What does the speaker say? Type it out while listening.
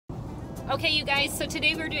Okay, you guys, so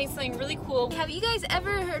today we're doing something really cool. Have you guys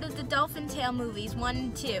ever heard of the Dolphin Tale movies, 1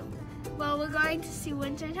 and 2? Well, we're going to see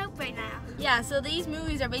Winter and Hope right now. Yeah, so these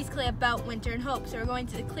movies are basically about winter and hope, so we're going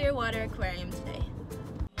to the Clearwater Aquarium today.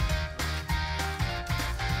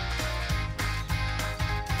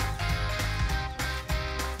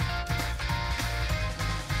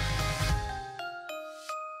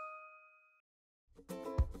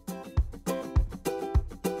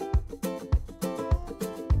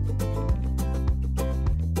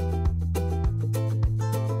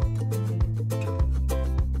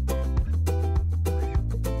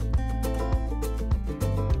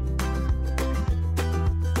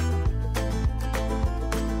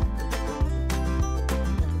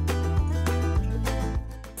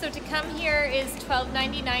 Come here is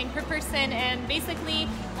 $12.99 per person, and basically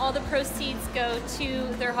all the proceeds go to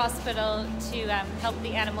their hospital to help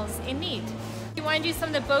the animals in need. If you want to do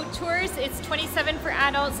some of the boat tours, it's $27 for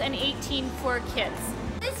adults and $18 for kids.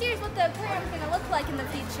 This here's what the aquarium is going to look like in the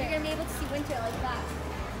future. You're going to be able to see winter like that.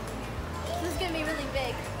 This is going to be really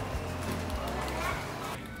big.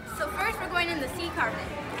 So first we're going in the sea carpet.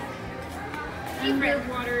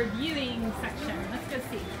 Underwater viewing section. Let's go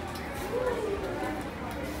see.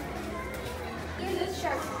 There's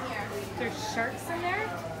sharks in here. There's sharks in there?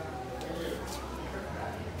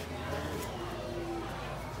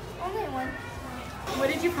 Only one. What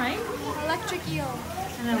did you find? Electric eel.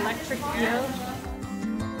 An electric eel?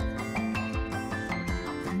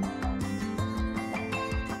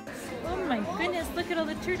 Oh my goodness, look at all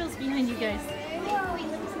the turtles behind you guys.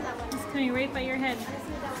 It's coming right by your head.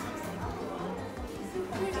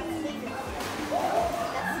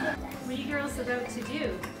 What are you girls about to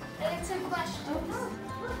do? Answer questions.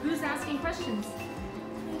 Who's asking questions?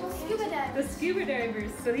 Scuba divers. The scuba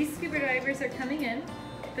divers. So these scuba divers are coming in.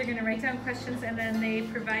 They're going to write down questions, and then they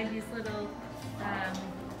provide these little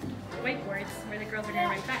whiteboards where the girls are going to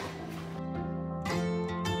write back.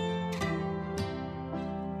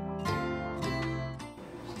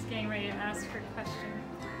 She's getting ready to ask her question.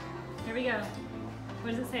 Here we go.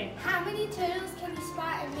 What does it say? How many turtles can you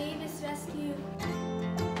spot and Mavis rescue?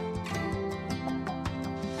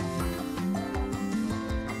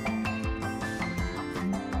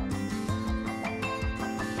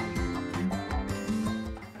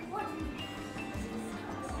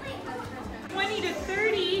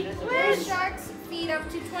 Sharks feed up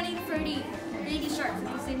to 20 to 30 baby sharks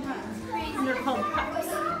at the same time. And they're called pups.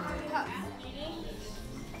 Pups.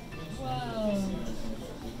 Whoa.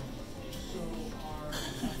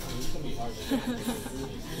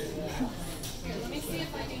 Here, let me see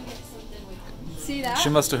if I can get something with you. See that? She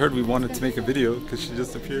must have heard we wanted to make a video because she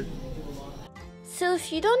just appeared. So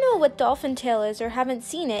if you don't know what Dolphin Tale is or haven't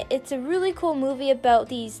seen it, it's a really cool movie about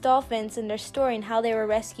these dolphins and their story and how they were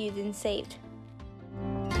rescued and saved.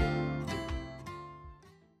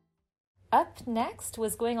 Up next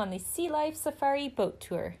was going on the Sea Life Safari boat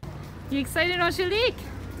tour. You excited, Angelique?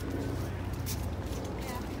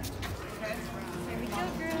 There we go,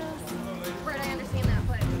 girls. Right, I understand that,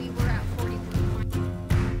 but we were at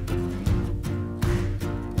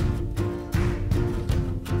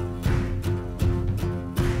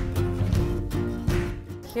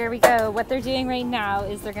 40. Here we go. What they're doing right now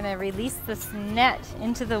is they're going to release this net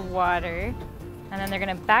into the water, and then they're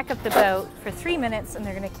going to back up the boat for 3 minutes, and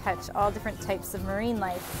they're going to catch all different types of marine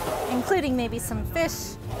life, including maybe some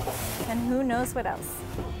fish and who knows what else.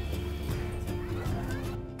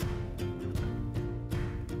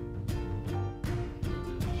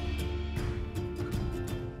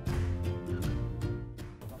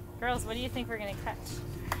 Girls, what do you think we're going to catch?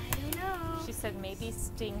 I don't know. She said maybe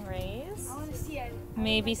stingrays, I want to see it.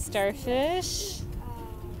 maybe starfish.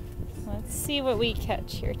 Let's see what we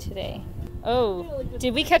catch here today. Oh,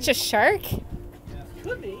 did we catch a shark?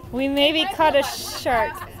 Could be. We maybe caught a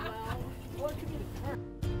shark.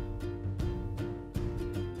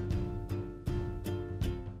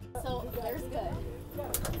 So there's good.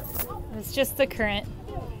 It's just the current.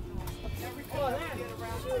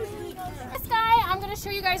 This guy, I'm going to show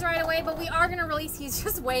you guys right away, but we are going to release. He's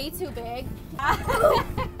just way too big.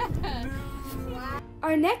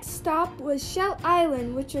 Our next stop was Shell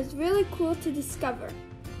Island, which was really cool to discover.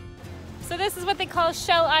 So this is what they call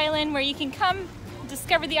Shell Island, where you can come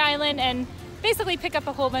discover the island and basically pick up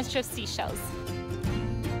a whole bunch of seashells.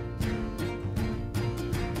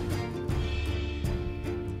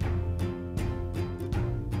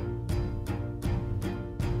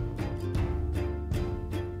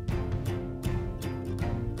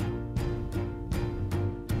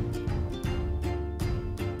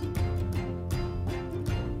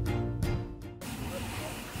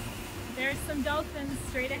 There's some dolphins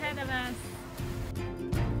straight ahead of us.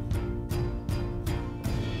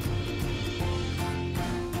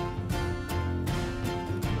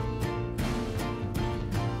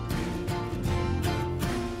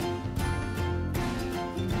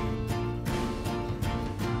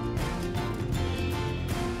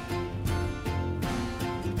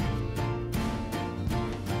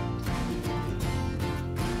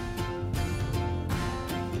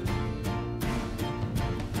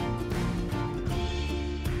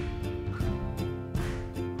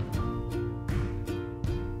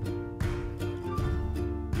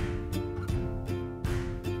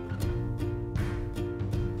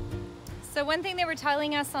 So one thing they were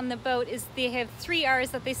telling us on the boat is they have 3 R's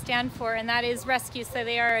that they stand for, and that is rescue. So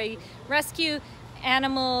they are a rescue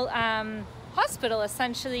animal hospital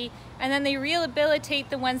essentially, and then they rehabilitate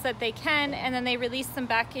the ones that they can, and then they release them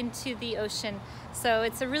back into the ocean. So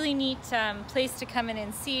it's a really neat place to come in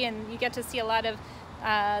and see, and you get to see a lot of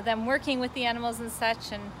them working with the animals and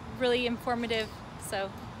such, and really informative. So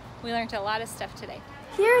we learned a lot of stuff today.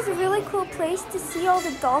 Here's a really cool place to see all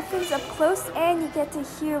the dolphins up close, and you get to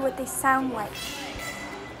hear what they sound like.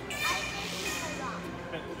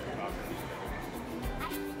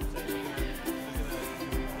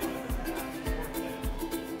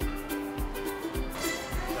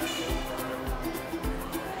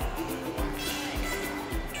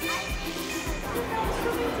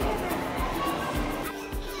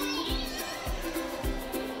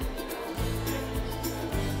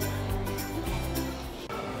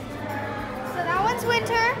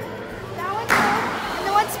 Winter, that one's Hope, and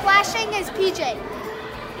the one splashing is PJ.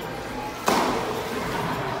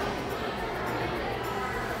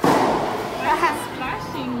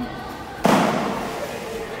 Splashing.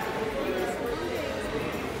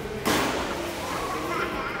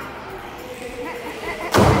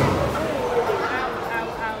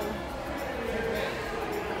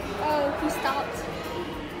 Oh, he stopped.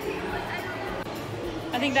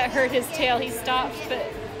 I think that hurt his tail. He stopped, but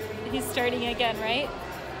he's starting again, right?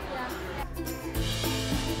 Yeah.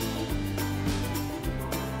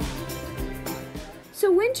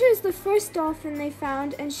 So Winter is the first dolphin they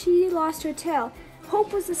found, and she lost her tail.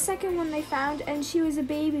 Hope was the second one they found, and she was a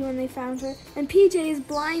baby when they found her. And PJ is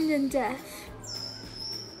blind and deaf.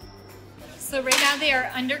 So right now they are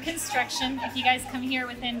under construction. If you guys come here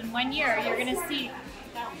within 1 year, you're going to see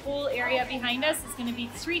that whole area behind us is going to be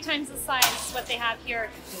 3 times the size what they have here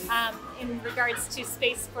in regards to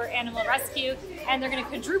space for animal rescue, and they're going to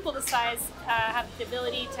quadruple the size, have the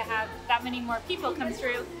ability to have that many more people come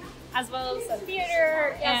through, as well as a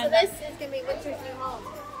theater. Yeah, and so this is going to be Winter's new home.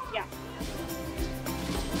 yeah.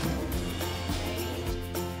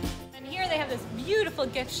 And here they have this beautiful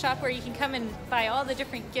gift shop where you can come and buy all the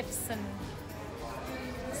different gifts and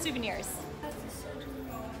souvenirs.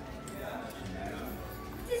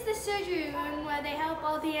 This is the surgery room where they help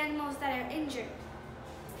all the animals that are injured.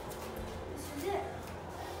 This is it.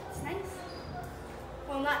 It's nice.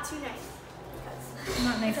 Well, not too nice.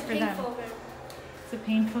 Not nice It's a for them. painful room. It's a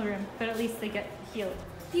painful room, but at least they get healed.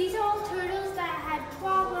 These are all turtles that had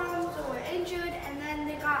problems or were injured, and then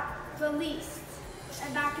they got released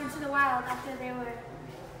and back into the wild after they were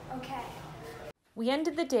okay. We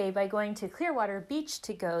ended the day by going to Clearwater Beach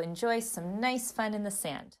to go enjoy some nice fun in the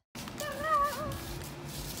sand.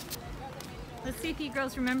 Let's see if you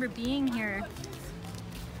girls remember being here.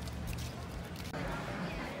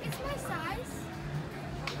 It's my size.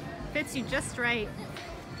 Fits you just right.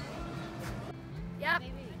 Yep.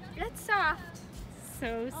 It's soft.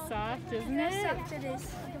 So soft, isn't How it? soft it is.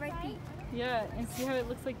 Look at my feet. Yeah, and see how it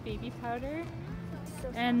looks like baby powder? It's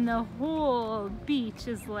so And the whole beach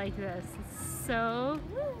is like this. It's so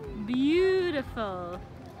beautiful.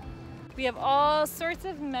 We have all sorts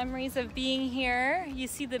of memories of being here. You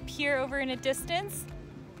see the pier over in a distance?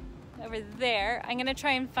 Over there. I'm gonna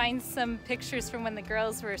try and find some pictures from when the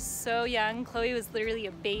girls were so young. Chloe was literally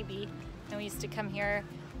a baby, and we used to come here,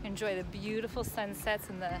 enjoy the beautiful sunsets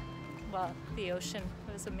and the ocean.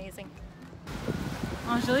 It was amazing.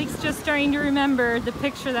 Angelique's just starting to remember the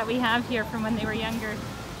picture that we have here from when they were younger.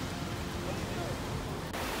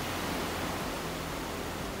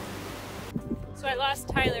 So I lost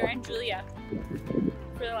Tyler and Julia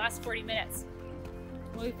for the last 40 minutes.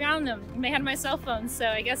 Well, we found them. And they had my cell phone, so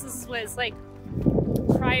I guess this was like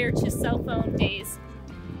prior to cell phone days.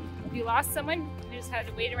 If you lost someone, you just had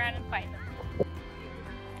to wait around and find them.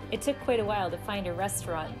 It took quite a while to find a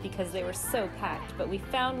restaurant because they were so packed, but we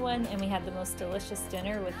found one and we had the most delicious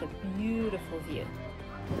dinner with a beautiful view.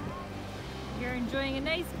 You're enjoying a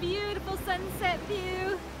nice, beautiful sunset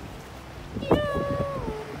view.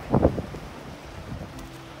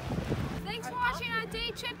 Thanks for watching our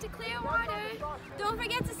day trip to Clearwater. Don't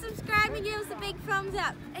forget to subscribe and give us a big thumbs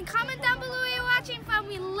up. And comment down below where you're watching from.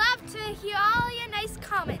 We love to hear all your nice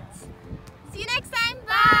comments.